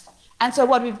text. And so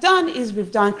what we've done is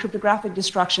we've done cryptographic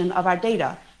destruction of our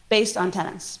data based on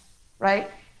tenants, right?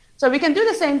 So we can do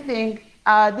the same thing.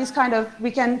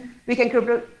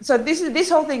 So this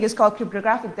whole thing is called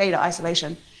cryptographic data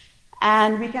isolation.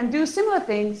 And we can do similar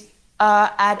things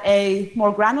at a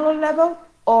more granular level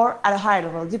or at a higher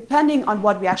level, depending on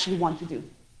what we actually want to do.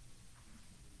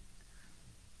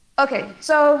 Okay,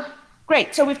 so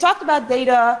great. So we've talked about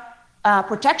data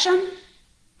protection,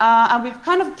 and we've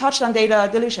kind of touched on data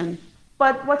deletion.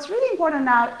 But what's really important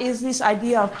now is this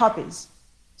idea of copies.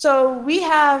 So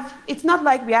it's not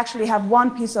like we actually have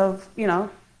one piece of,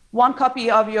 one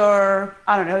copy of your,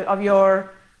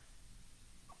 your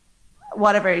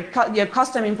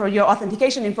custom info, your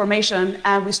authentication information,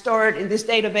 and we store it in this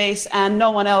database, and no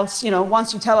one else,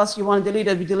 once you tell us you want to delete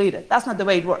it, we delete it. That's not the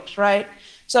way it works, right?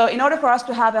 So in order for us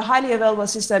to have a highly available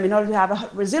system, in order to have a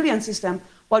resilient system,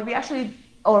 what we actually,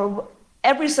 or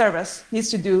every service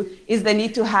needs to do is they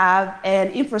need to have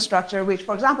an infrastructure, which,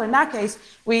 for example, in that case,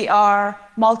 we are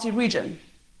multi-region,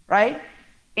 right?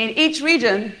 In each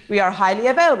region, we are highly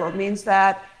available. It means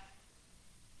that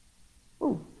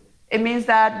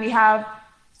we have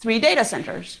 3 data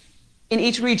centers in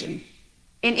each region.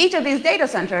 In each of these data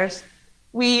centers,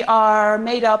 we are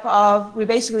made up of, we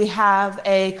basically have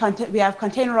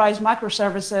containerized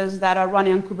microservices that are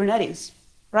running on Kubernetes,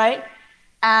 right?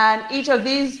 And each of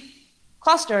these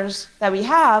clusters that we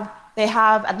have, they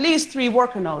have at least 3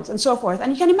 worker nodes and so forth.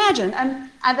 And you can imagine, and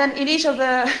then in each of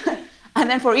the, and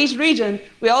then for each region,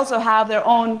 we also have their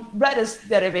own Redis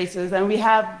databases, and we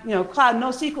have cloud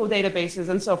NoSQL databases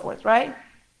and so forth, right?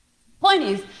 Point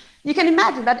is, you can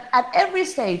imagine that at every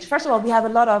stage, first of all, we have a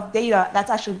lot of data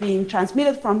that's actually being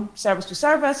transmitted from service to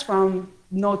service, from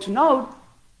node to node,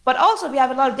 but also we have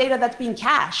a lot of data that's being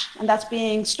cached and that's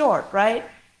being stored, right?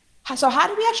 So how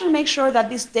do we actually make sure that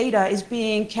this data is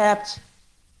being kept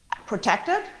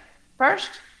protected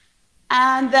first?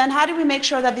 And then how do we make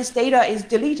sure that this data is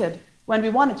deleted when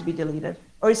we want it to be deleted,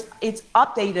 or it's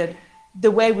updated the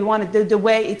way we want it, the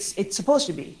way it's supposed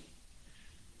to be?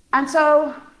 And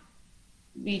so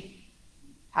we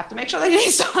have to make sure that it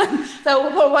is done. So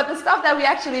for the stuff that we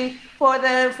actually,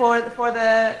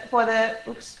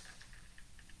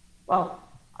 I'll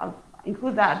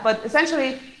include that, but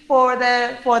essentially for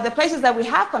the places that we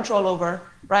have control over,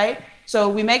 right? So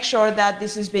we make sure that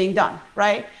this is being done,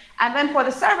 right? And then for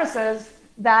the services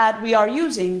that we are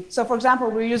using, so for example,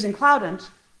 we're using Cloudant,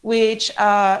 which,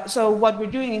 so what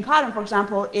we're doing in Cloudant, for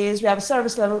example, is we have a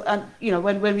service level, and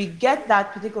when we get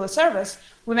that particular service,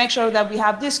 we make sure that we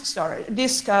have disk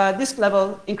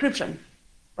level encryption,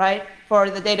 right, for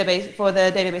the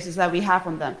databases that we have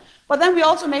from them. But then we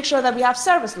also make sure that we have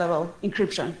service level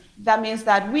encryption. That means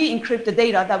that we encrypt the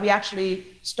data that we actually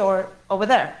store over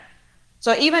there.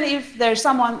 So even if there's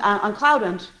someone on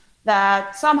Cloudant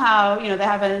that somehow they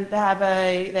have an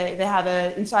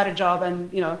insider job,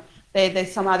 and they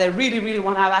somehow really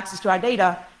want to have access to our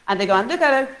data, and they go and look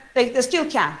at it, they still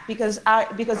can't, because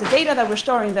the data that we're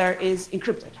storing there is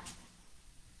encrypted.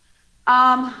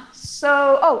 And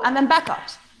then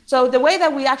backups. So the way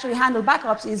that we actually handle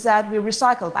backups is that we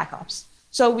recycle backups.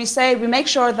 So we make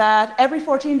sure that every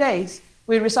 14 days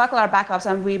we recycle our backups,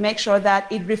 and we make sure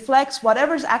that it reflects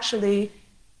whatever's actually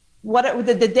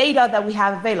the data that we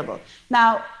have available.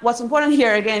 Now, what's important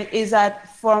here again is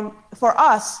that for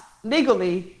us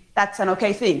legally, that's an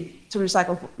okay thing to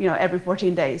recycle, every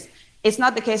 14 days. It's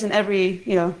not the case in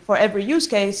for every use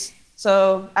case.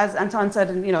 So as Anton said,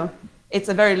 it's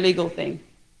a very legal thing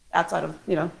outside of,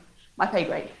 my pay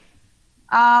grade.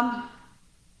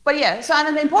 But yeah, so and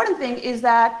then the important thing is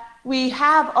that we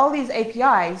have all these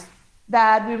APIs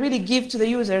that we really give to the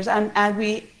users, and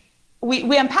we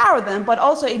we empower them, but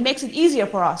also it makes it easier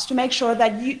for us to make sure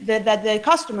that, that the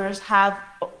customers have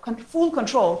full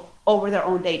control over their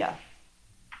own data.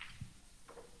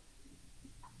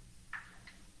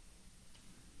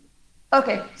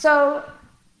 Okay, so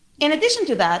in addition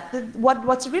to that,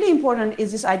 what's really important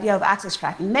is this idea of access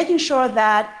tracking, making sure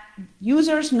that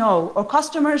users know or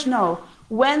customers know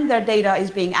when their data is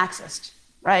being accessed,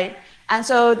 right? And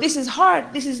so this is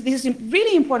hard. This is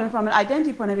really important from an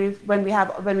identity point of view when we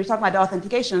talk about the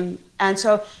authentication. And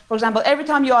so, for example, every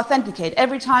time you authenticate,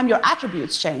 every time your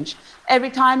attributes change, every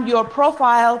time your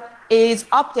profile is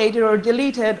updated or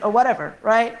deleted or whatever,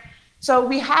 right? So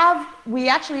we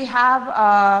actually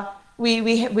have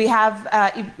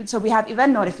so we have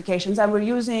event notifications, and we're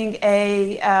using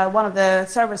one of the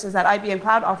services that IBM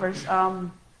Cloud offers,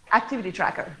 Activity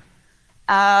Tracker.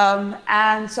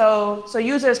 And so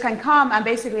users can come and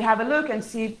basically have a look and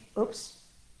see, oops,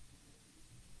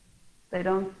 they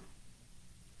come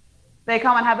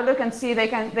and have a look and see, they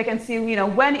can see,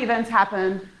 when events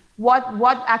happen,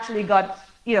 what actually got,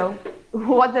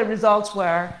 what the results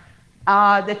were,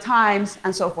 the times,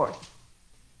 and so forth.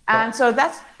 And so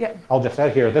that's, yeah. I'll just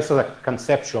add here, this is a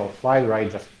conceptual slide,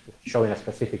 right, just showing a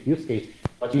specific use case,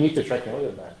 but you need to track more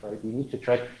than that, right? You need to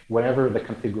track whenever the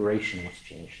configuration was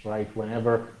changed, right?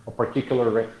 Whenever a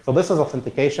particular, so this is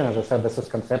authentication, as I said, this is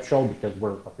conceptual because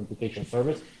we're authentication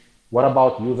service. What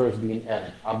about users being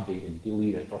added, updated,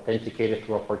 deleted, authenticated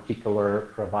through a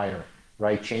particular provider,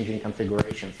 right? Changing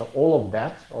configuration. So all of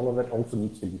that also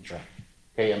needs to be tracked,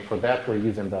 okay? And for that, we're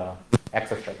using the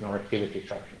access tracking or activity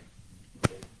tracking.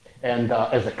 And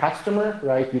as a customer,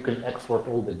 right, you can export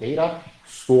all the data,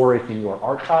 store it in your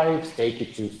archives, take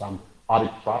it to some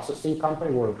audit processing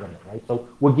company, or whatever, right? So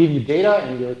we'll give you data,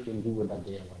 and you can do with that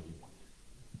data what you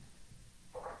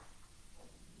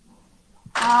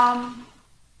want.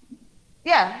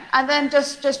 Yeah, and then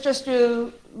just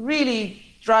to really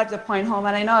drive the point home,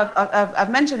 and I know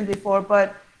I've mentioned it before,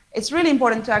 but it's really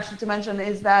important to mention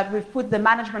is that we've put the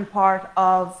management part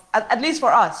of, at least for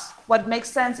us, what makes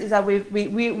sense is that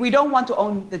we don't want to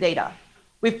own the data.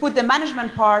 We've put the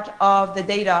management part of the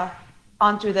data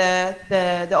onto the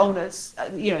owners.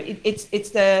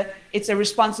 It's a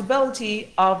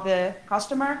responsibility of the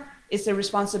customer. It's a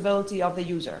responsibility of the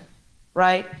user,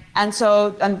 right? And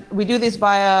we do this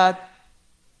via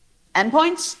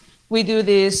endpoints. We do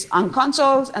this on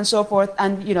consoles and so forth.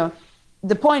 And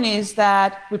the point is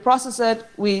that we process it,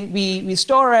 we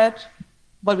store it,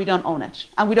 but we don't own it,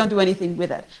 and we don't do anything with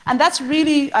it. And that's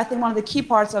really, I think, one of the key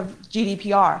parts of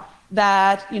GDPR,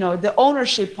 that the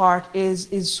ownership part is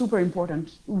super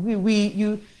important.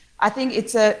 I think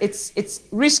it's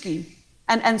risky,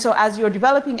 and so as you're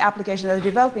developing applications, as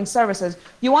you're developing services,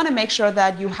 you want to make sure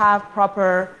that you have a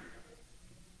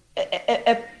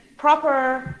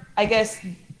proper, I guess,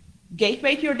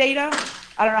 gateway to your data.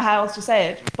 I don't know how else to say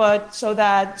it, but so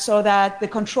that the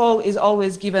control is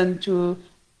always given to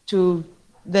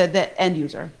the end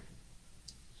user.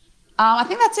 I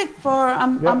think that's it for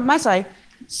on my side.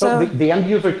 So the end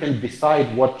user can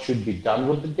decide what should be done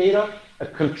with the data. A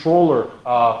controller,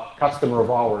 customer of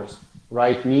ours,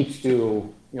 right, needs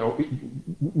to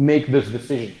make this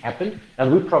decision happen,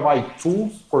 and we provide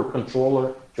tools for a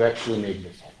controller to actually make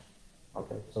this happen.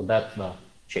 Okay, so that's the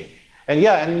change. And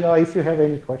if you have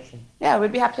any questions. Yeah,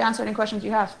 we'd be happy to answer any questions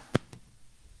you have.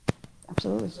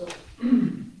 Absolutely. So,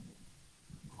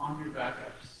 on your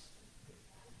backups,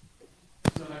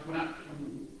 so like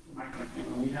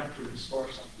when we have to restore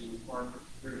something for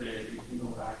a day, we can go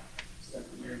back, step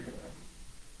in here,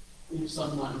 if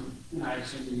someone, and I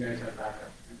assume you guys have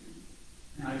backup,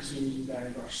 and I assume you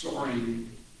guys are storing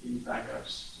these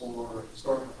backups for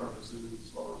historical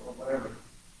purposes or whatever.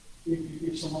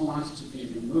 If someone wants to be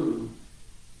removed,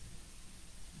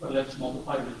 but let's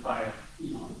multiply this by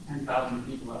 10,000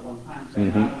 people at one time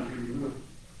saying, I want to be removed.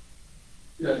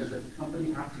 Does the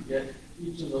company have to get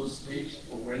each of those tapes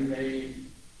for when they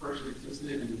first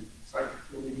existed and start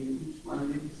deleting each one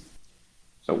of these?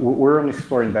 So we're only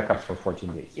storing backups for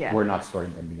 14 days. Yeah. We're not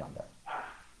storing them beyond that.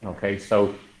 Okay,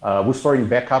 so we're storing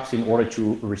backups in order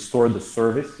to restore the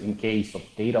service in case of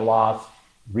data loss,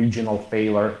 regional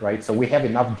failure, right? So we have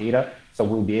enough data, so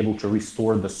we'll be able to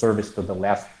restore the service to the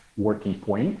last working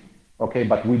point, okay?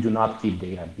 But we do not keep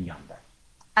data beyond that.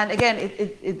 And again,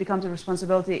 it becomes a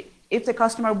responsibility. If the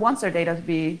customer wants their data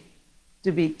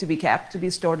to be kept, to be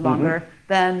stored longer,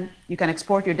 then you can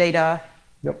export your data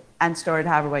and store it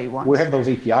however way you want. We have those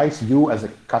APIs. You, as a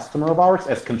customer of ours,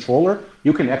 as controller,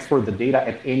 you can export the data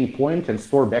at any point and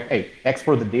store back.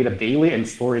 Export the data daily and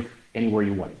store it anywhere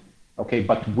you want. Okay,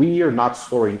 but we are not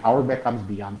storing our backups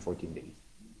beyond 14 days.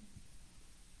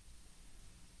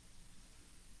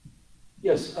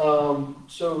 Yes,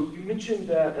 so you mentioned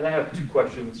that, and I have two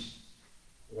questions,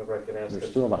 whenever I can ask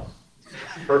There's them. two of us.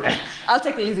 Perfect. I'll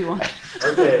take the easy one.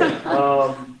 Okay,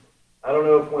 I don't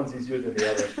know if one's easier than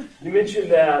the other. You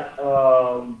mentioned that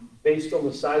based on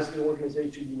the size of the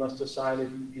organization, you must assign a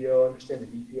DPO. I understand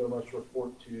the DPO must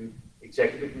report to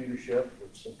executive leadership,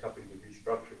 which some companies have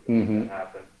restructured to make that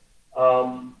happen.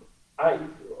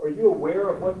 Are you aware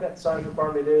of what that size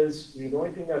requirement is? The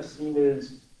only thing I've seen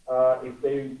is if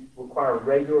they require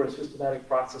regular and systematic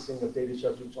processing of data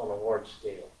subjects on a large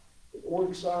scale. Is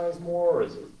org size more, or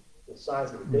is it the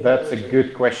size of the data? That's a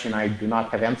good question. I do not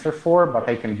have answer for, but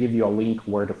I can give you a link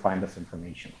where to find this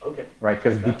information. Okay. Right,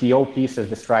 because DPO piece is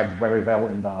described very well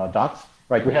in the docs.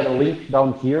 Right, we have a link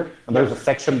down here, and there's a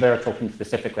section there talking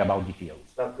specifically about DPOs.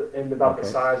 About the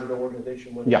size of the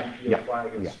organization when the DPO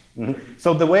flag is.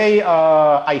 So the way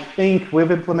I think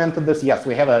we've implemented this, yes,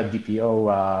 we have a DPO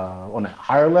on a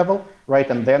higher level, right?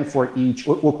 And then for each,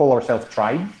 we'll call ourselves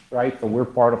tribes, right? So we're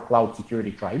part of Cloud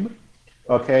Security Tribe.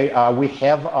 Okay, we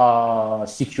have a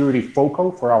security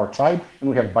focal for our tribe, and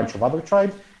we have a bunch of other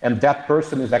tribes. And that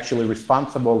person is actually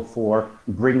responsible for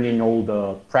bringing all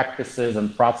the practices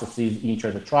and processes in each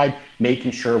of the tribe,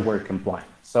 making sure we're compliant.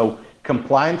 So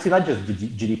compliance is not just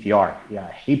GDPR,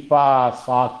 HIPAA,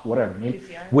 SOC, whatever.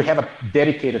 We have a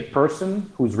dedicated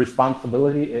person whose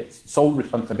sole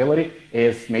responsibility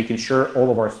is making sure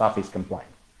all of our stuff is compliant.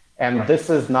 And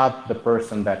this is not the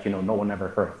person that no one ever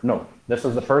heard of. No, this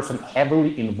is the person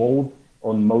heavily involved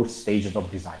on most stages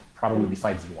of design, probably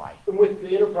besides UI. And with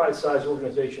the enterprise size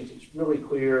organizations, it's really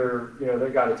clear, their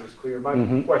guidance is clear. My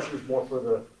question is more for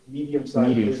the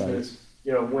medium-sized business,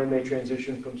 when they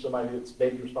transition from somebody that's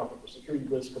maybe responsible for security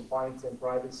risk, compliance, and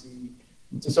privacy,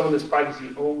 to someone that's privacy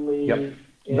only. Yep.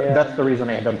 That's the reason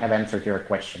I don't have answer to your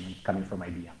question coming from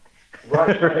IBM.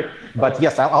 Right. But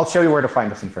yes, I'll show you where to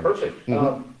find this information.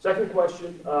 Perfect. Second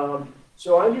question.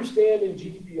 So I understand in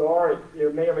GDPR, there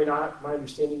may or may not, my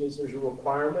understanding is there's a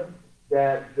requirement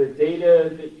that the data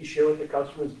that you share with the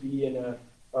customers be in a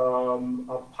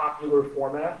popular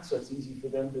format, so it's easy for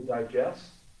them to digest.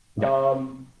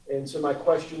 And so my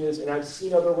question is, and I've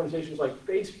seen other organizations like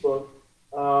Facebook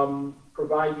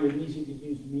provide you an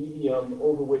easy-to-use medium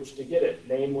over which to get it,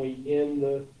 namely in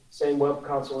the same web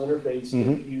console interface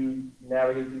that you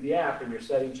navigate through the app. In your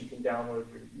settings, you can download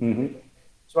your data.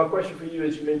 So my question for you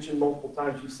is, you mentioned multiple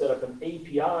times you set up an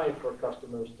API for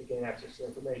customers to gain access to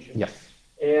information. Yes.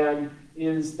 And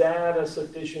is that a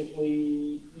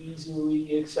sufficiently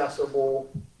easily accessible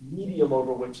medium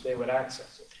over which they would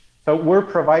access it? So we're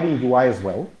providing UI as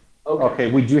well. Okay,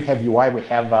 we do have UI. We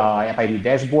have FID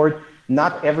dashboard.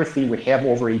 Not everything we have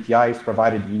over API is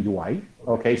provided in UI.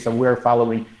 Okay, so we're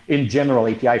following, in general,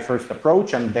 API first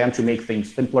approach, and then to make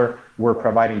things simpler, we're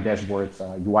providing dashboards,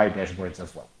 UI dashboards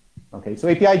as well. Okay, so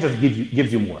API just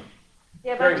gives you more.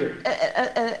 Yeah,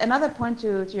 but another point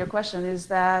to your question is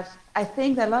that I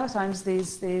think that a lot of times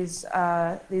these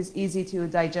easy to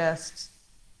digest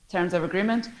terms of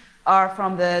agreement are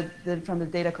from the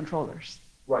data controllers,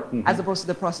 right? As opposed to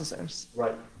the processors,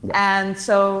 right? And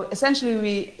so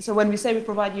essentially, when we say we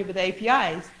provide you with the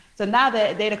APIs, so now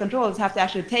the data controllers have to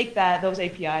actually take those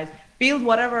APIs, build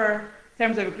whatever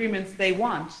terms of agreements they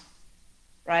want,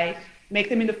 right? Make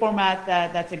them in the format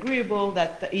that's agreeable,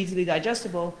 that's easily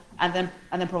digestible, and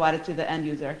then provide it to the end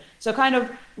user. So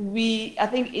I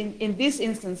think in this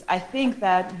instance, I think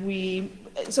that we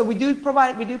do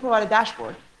provide a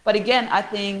dashboard. But again, I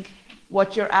think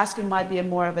what you're asking might be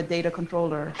more of a data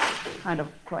controller kind of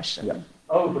question. Yeah.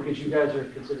 Oh, because you guys are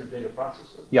considered data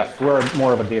processors. Yes, we're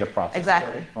more of a data processor.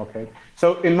 Exactly. Okay.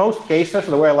 So in most cases,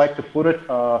 the way I like to put it,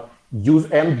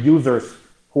 end users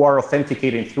who are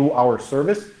authenticating through our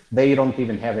service, they don't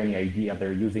even have any idea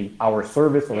they're using our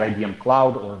service or IBM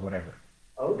Cloud or whatever.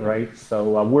 Okay. Right?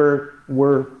 So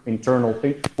we're internal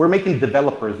thing. We're making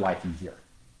developers' life easier.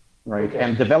 Right, okay.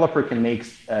 And developer can make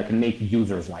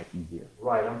users' life easier.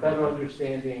 Right, I'm better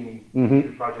understanding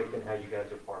the project and how you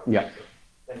guys are part of it. Yeah. So,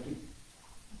 thank you.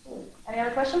 Any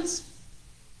other questions?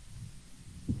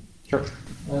 Sure.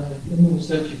 In the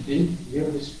research you did, you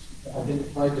have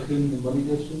identified the hidden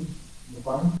validation in the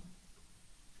file?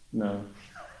 No.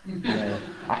 No.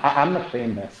 I'm not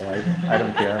paying that, so I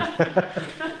don't care.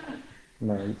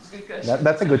 No,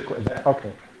 that's a good question.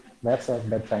 Okay, that's a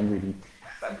bedtime reading.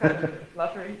 Some kind of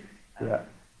lottery. Yeah.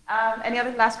 Any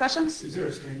other last questions? Is there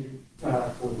a standard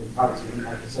for the privacy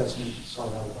impact assessment? So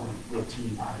that on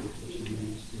routine audit that you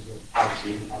use is a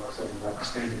privacy impact assessment, like a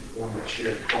standard form that's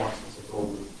shared across as a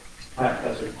global.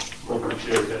 That's a global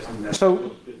shared. That's something that's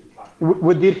so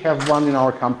We did have one in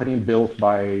our company built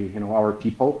by our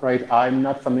people, right? I'm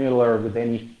not familiar with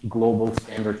any global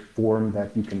standard form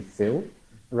that you can fill,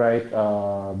 right?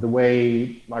 The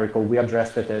way I recall we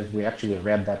addressed it is we actually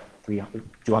read that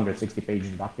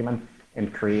 260-page document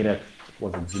and created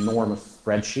was an enormous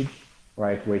spreadsheet,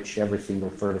 right? Which every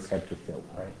single service had to fill,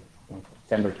 right?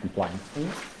 Standard compliance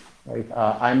things. Right.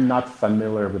 I'm not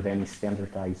familiar with any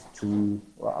standardized tool.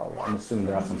 Well, I'm assuming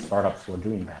there are some startups who are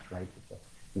doing that, right? It's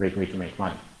a great way to make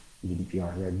money,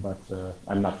 GDPR, right? But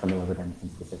I'm not familiar with anything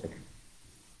specific.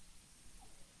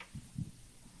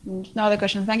 No other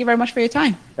questions. Thank you very much for your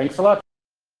time. Thanks a lot.